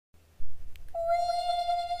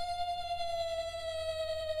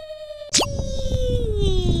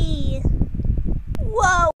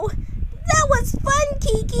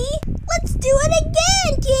Kiki. Let's do it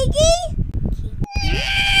again, Kiki.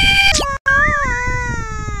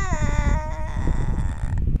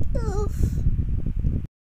 Oof.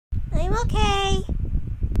 I'm okay.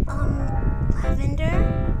 Lavender?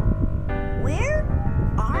 Where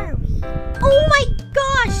are we? Oh my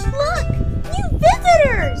gosh, look! New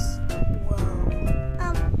visitors! Whoa.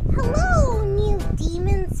 Hello, new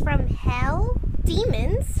demons from hell?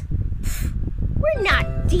 Demons? We're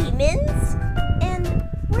not demons! And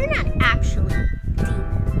we're not actually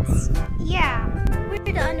demons. Yeah, we're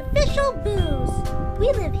the unofficial Boos.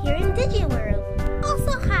 We live here in Digi World.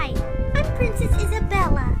 Also, hi, I'm Princess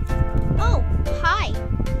Isabella. Oh, hi,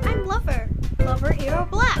 I'm Lover Hero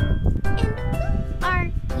Black. And who are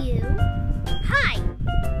you? Hi,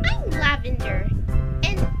 I'm Lavender.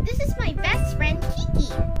 And this is my best friend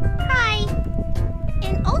Kiki. Hi.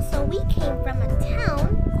 And also, we came from a